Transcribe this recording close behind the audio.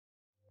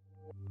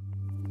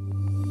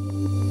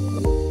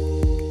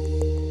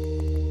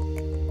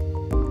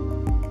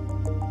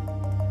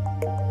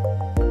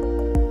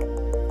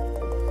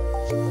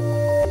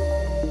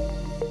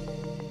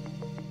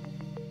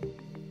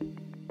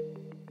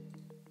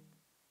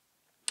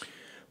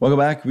Welcome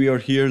back. We are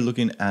here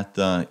looking at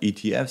the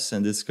ETFs,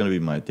 and this is going to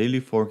be my daily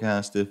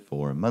forecast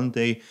for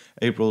Monday,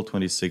 April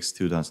 26,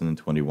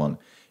 2021.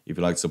 If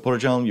you'd like to support our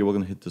channel, you're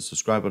welcome to hit the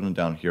subscribe button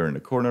down here in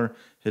the corner,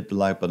 hit the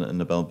like button and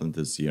the bell button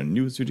to see our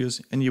new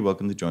videos, and you're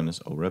welcome to join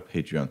us over at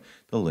Patreon.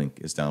 The link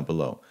is down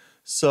below.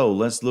 So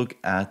let's look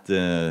at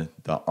the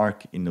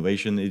ARK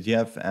Innovation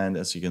ETF, and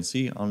as you can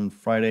see on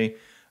Friday,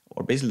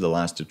 or basically the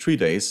last 3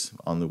 days,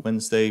 on the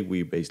Wednesday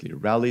we basically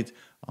rallied.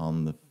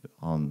 On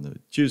the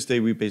Tuesday,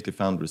 we basically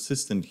found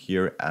resistance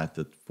here at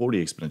the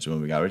 40 exponential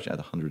moving average at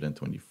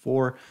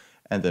 124,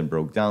 and then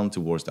broke down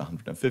towards the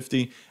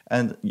 150.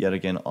 And yet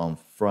again on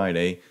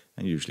Friday,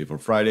 and usually for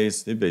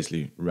Fridays, they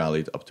basically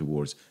rallied up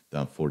towards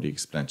the 40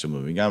 exponential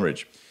moving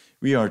average.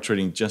 We are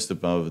trading just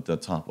above the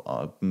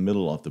top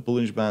middle of the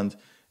bullish band.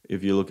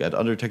 If you look at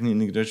other technical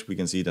indicators, we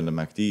can see that the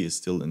MACD is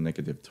still in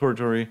negative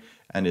territory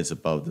and it's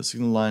above the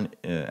signal line,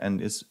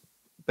 and it's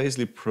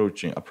basically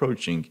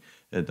approaching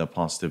the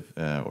positive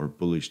or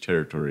bullish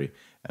territory,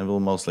 and will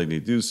most likely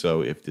do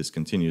so if this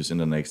continues in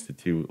the next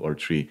 2 or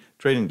 3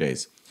 trading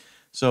days.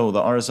 So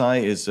the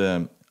RSI is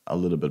a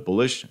little bit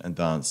bullish, and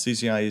the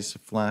CCI is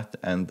flat,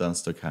 and the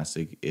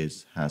stochastic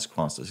has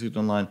crossed the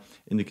signal line,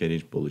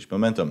 indicating bullish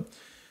momentum.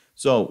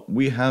 So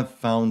we have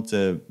found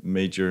a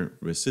major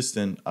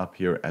resistance up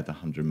here at the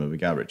 100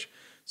 moving average.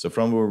 So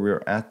from where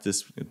we're at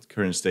this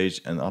current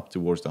stage and up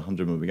towards the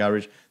 100 moving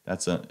average,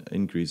 that's an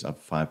increase of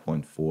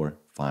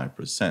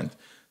 5.45%.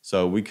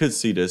 So we could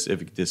see this,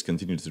 if this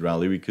continues to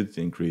rally, we could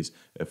increase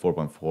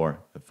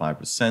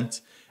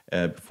 4.45%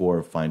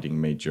 before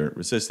finding major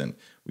resistance.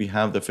 We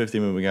have the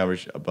 50 moving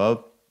average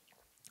above,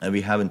 and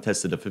we haven't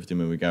tested the 50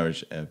 moving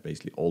average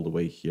basically all the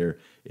way here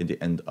in the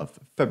end of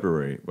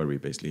February, where we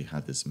basically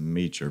had this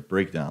major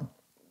breakdown.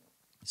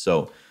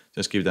 So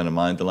just keep that in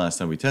mind. The last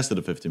time we tested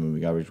the 50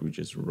 moving average, which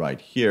is right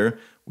here,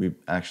 we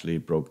actually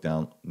broke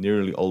down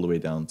nearly all the way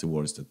down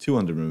towards the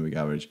 200 moving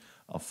average,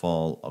 a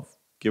fall of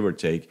give or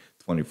take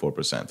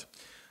 24%.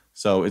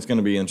 So it's going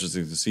to be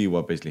interesting to see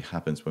what basically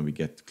happens when we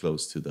get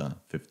close to the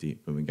 50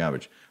 moving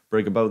average.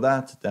 Break above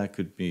that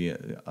could be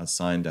a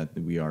sign that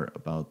we are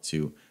about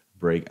to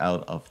break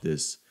out of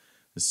this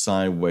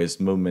sideways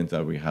movement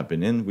that we have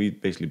been in. We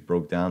basically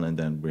broke down, and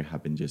then we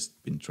have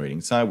just been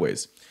trading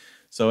sideways.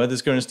 So at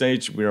this current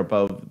stage, we're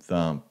above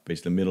the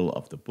basically middle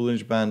of the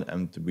bullish band,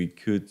 and we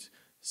could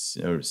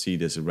see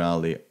this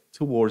rally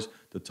towards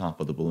the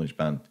top of the bullish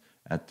band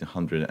at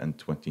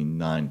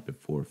 129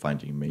 before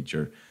finding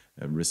major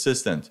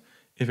resistance.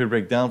 If we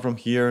break down from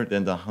here,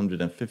 then the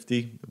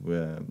 150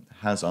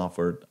 has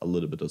offered a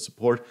little bit of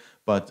support,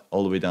 but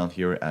all the way down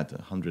here at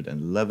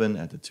 111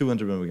 at the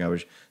 200 moving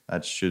average,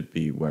 that should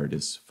be where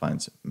this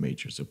finds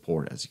major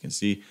support. As you can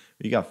see,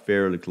 we got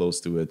fairly close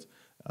to it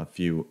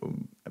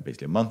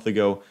basically a month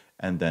ago,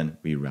 and then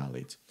we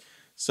rallied.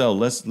 So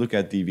let's look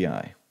at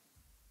DVI.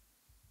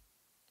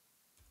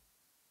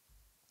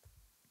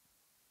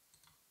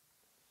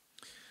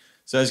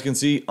 So as you can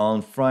see,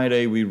 on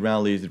Friday we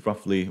rallied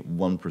roughly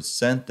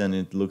 1%, and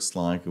it looks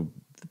like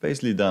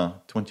basically the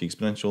 20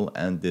 exponential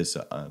and this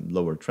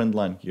lower trend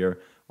line here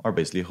are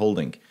basically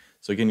holding.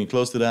 So getting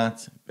close to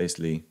that,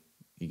 basically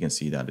you can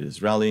see that it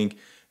is rallying,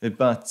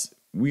 but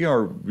we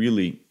are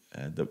really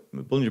the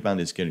Bollinger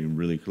Band is getting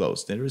really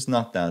close. There is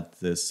not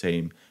the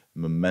same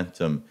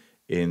momentum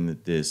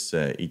in this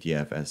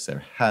ETF as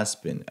there has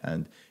been,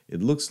 and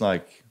it looks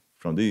like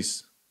from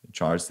these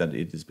charts that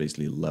it is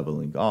basically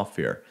leveling off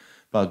here.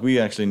 But we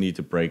actually need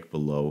to break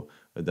below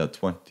the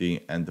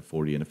 20 and the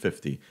 40 and the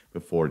 50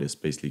 before this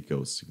basically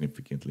goes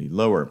significantly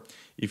lower.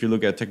 If you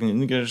look at technical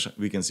indicators,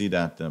 we can see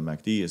that the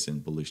MACD is in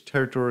bullish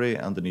territory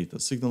underneath the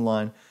signal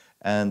line,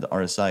 and the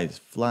RSI is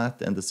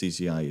flat, and the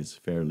CCI is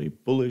fairly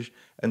bullish,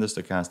 and the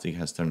stochastic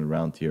has turned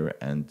around here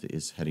and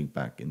is heading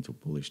back into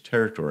bullish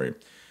territory.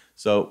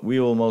 So we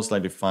will most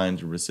likely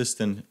find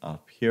resistance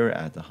up here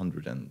at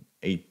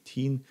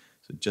 118,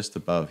 so just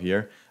above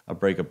here. A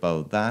break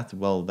above that,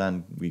 well,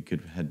 then we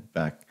could head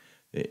back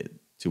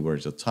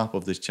towards the top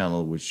of this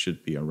channel, which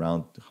should be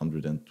around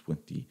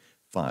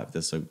 125.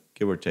 That's a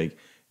give or take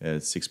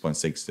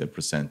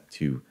 6.6%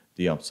 to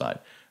the upside.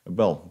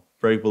 Well,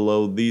 break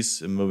below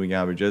these moving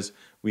averages,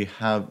 we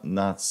have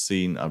not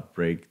seen a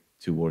break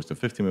towards the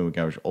 50 moving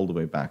average all the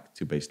way back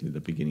to basically the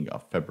beginning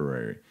of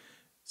February.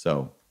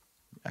 So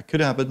that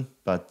could happen,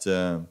 but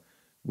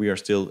we are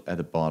still at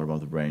the bottom of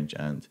the range,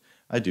 and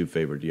I do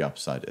favor the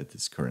upside at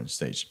this current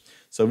stage.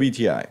 So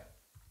VTI.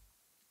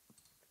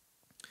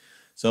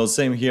 So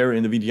same here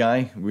in the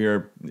VTI.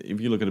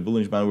 If you look at the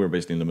Bollinger Band, we're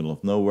basically in the middle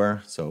of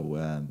nowhere.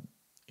 So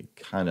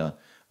kind of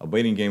a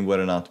waiting game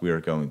whether or not we are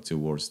going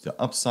towards the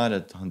upside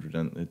at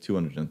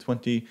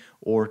 220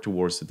 or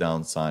towards the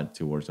downside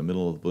towards the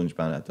middle of the Bollinger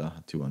Band at the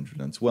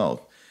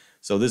 212.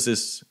 So this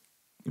is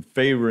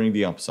favoring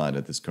the upside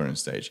at this current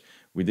stage.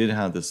 We did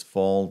have this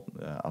fall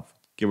of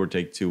give or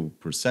take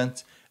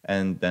 2%,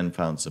 and then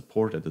found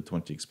support at the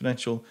 20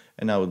 exponential,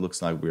 and now it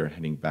looks like we are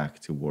heading back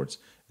towards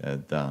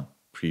the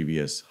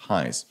previous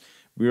highs.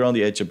 We're on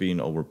the edge of being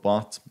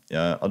overbought.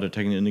 Other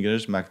technical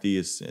indicators, MACD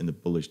is in the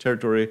bullish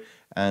territory,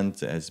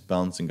 and it's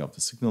bouncing off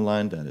the signal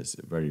line. That is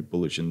a very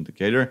bullish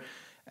indicator.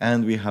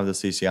 And we have the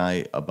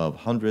CCI above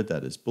 100,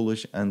 that is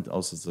bullish, and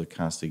also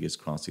stochastic is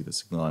crossing the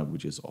signal line,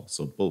 which is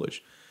also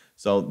bullish.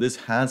 So this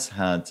has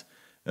had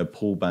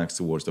pullbacks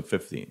towards the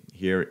 50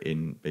 here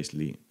in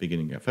basically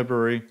beginning of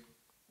February.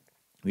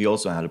 We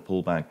also had a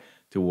pullback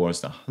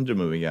towards the 100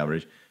 moving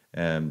average.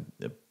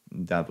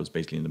 That was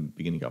basically in the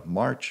beginning of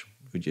March,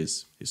 which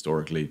is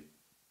historically,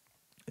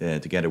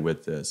 together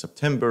with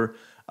September,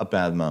 a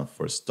bad month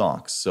for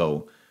stocks.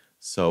 So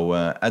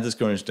at this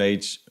current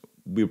stage,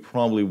 we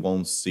probably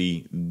won't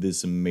see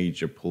this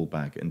major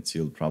pullback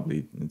until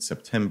probably in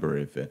September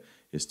if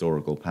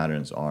historical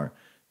patterns are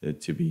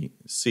to be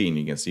seen.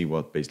 You can see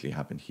what basically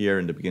happened here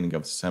in the beginning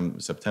of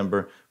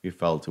September. We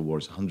fell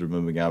towards 100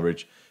 moving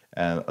average,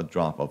 a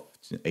drop of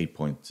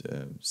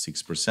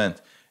 8.6%.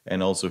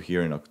 And also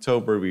here in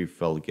October, we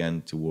fell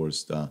again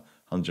towards the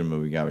 100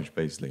 moving average,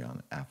 basically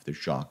on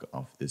aftershock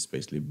of this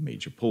basically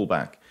major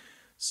pullback.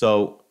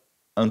 So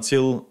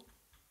until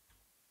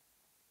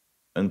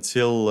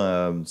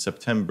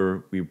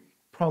September, we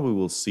probably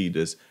will see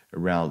this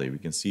rally. We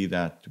can see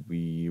that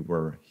we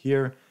were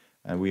here,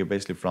 and we are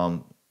basically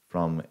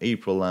from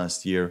April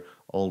last year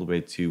all the way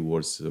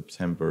towards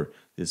September.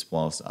 This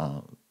was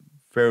a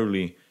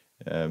fairly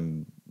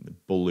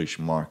bullish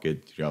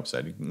market to the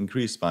upside. It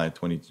increased by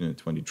 22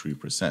 to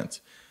 23%.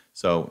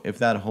 So if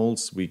that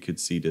holds, we could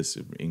see this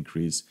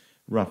increase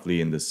roughly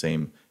in the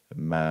same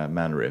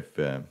manner.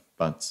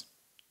 But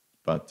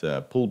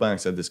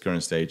pullbacks at this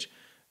current stage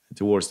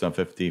towards the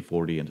 50,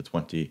 40, and the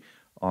 20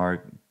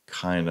 are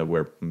kind of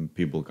where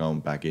people come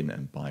back in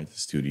and buy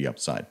this to the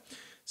upside.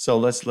 So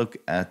let's look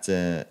at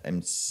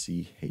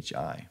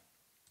MCHI.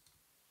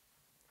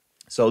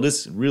 So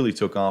this really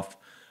took off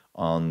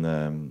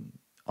on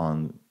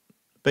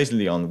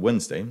basically on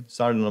Wednesday.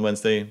 Started on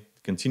Wednesday,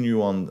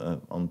 continue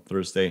on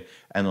Thursday,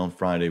 and on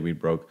Friday we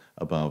broke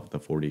above the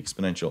 40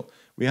 exponential.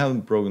 We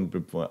haven't broken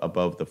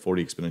above the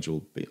 40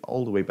 exponential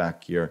all the way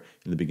back here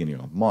in the beginning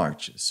of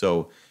March.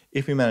 So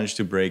if we manage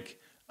to break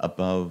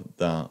above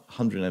the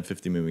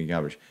 150 moving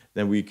average,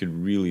 then we could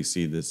really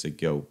see this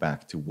go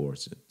back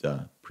towards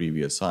the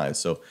previous highs.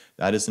 So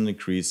that is an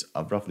increase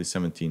of roughly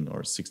 17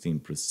 or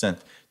 16%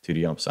 to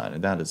the upside,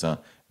 and that is a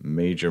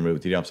major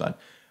move to the upside.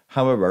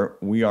 However,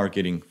 we are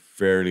getting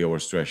fairly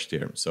overstretched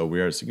here. So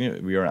we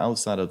are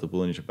outside of the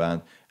Bollinger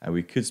Band, and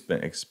we could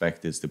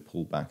expect this to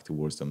pull back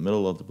towards the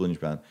middle of the Bollinger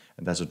Band,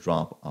 and that's a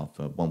drop of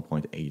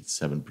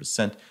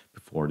 1.87%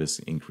 before this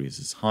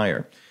increases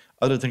higher.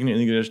 Other technical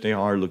indicators, they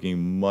are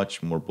looking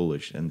much more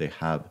bullish than they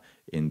have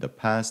in the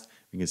past.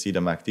 We can see the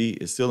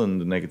MACD is still in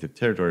the negative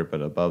territory,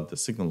 but above the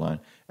signal line,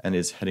 and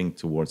is heading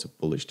towards a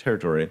bullish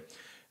territory.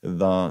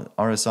 The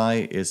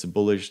RSI is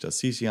bullish, the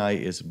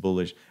CCI is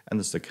bullish, and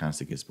the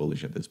stochastic is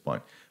bullish at this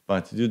point.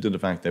 But due to the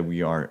fact that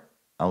we are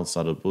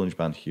outside of the Bollinger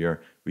Band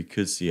here, we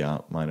could see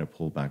a minor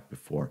pullback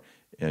before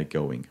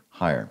going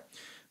higher.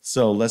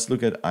 So let's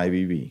look at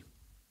IVV.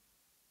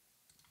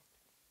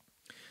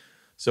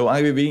 So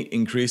IVV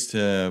increased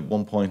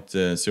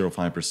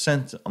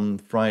 1.05% on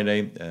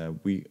Friday.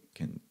 We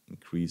can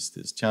increase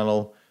this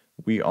channel.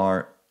 We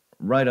are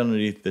right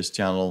underneath this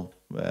channel,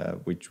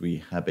 which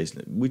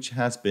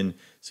has been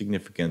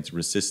significant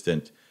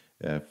resistant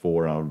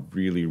for a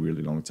really,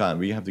 really long time.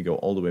 We have to go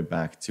all the way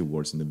back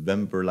towards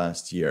November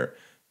last year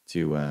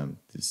to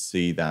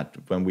see that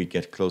when we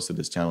get close to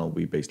this channel,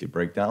 we basically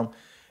break down.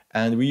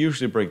 And we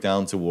usually break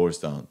down towards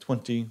the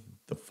 20,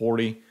 the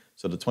 40.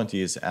 So the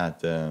 20 is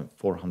at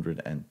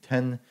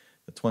 410,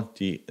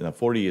 the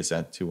 40 is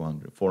at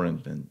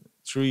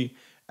 403,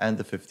 and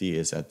the 50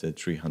 is at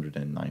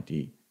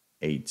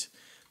 398.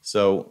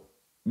 So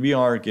we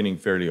are getting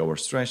fairly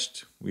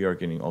overstretched. We are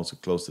getting also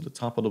close to the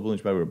top of the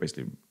Bollinger Band. We're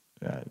basically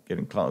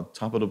getting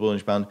top of the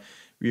Bollinger Band.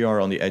 We are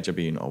on the edge of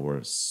being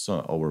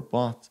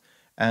overbought.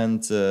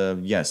 And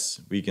yes,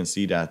 we can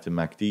see that the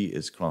MACD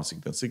is crossing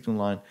the signal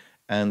line,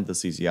 and the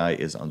CCI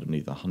is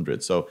underneath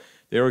 100. So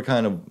there are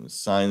kind of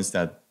signs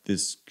that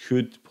this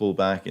could pull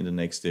back in the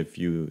next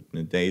few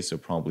days, or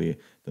probably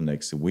the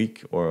next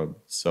week or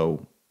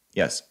so.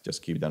 Yes,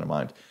 just keep that in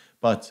mind.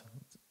 But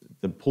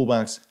the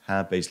pullbacks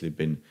have basically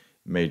been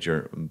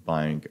major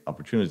buying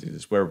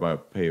opportunities, whereby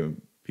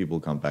people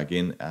come back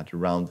in at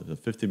around the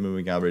 50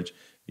 moving average.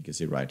 You can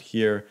see right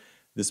here.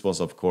 This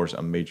was, of course,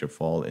 a major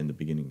fall in the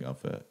beginning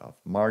of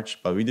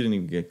March, but we didn't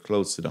even get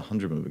close to the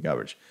 100 moving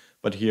average.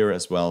 But here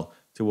as well,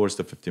 towards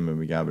the 50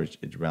 moving average,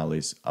 it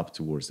rallies up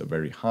towards the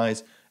very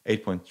highs,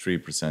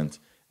 8.3%,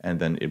 and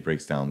then it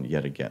breaks down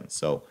yet again.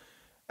 So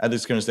at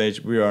this current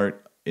stage, we are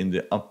in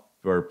the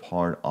upper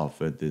part of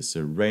this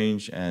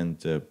range, and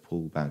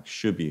pullback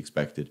should be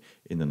expected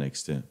in the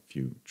next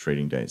few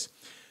trading days.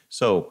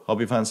 So hope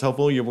you found this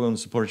helpful. You're welcome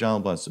to support the channel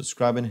by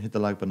subscribing, hit the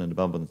like button and the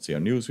bell button to see our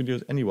newest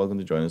videos, and you're welcome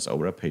to join us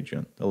over at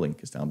Patreon. The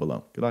link is down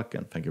below. Good luck,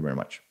 and thank you very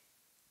much.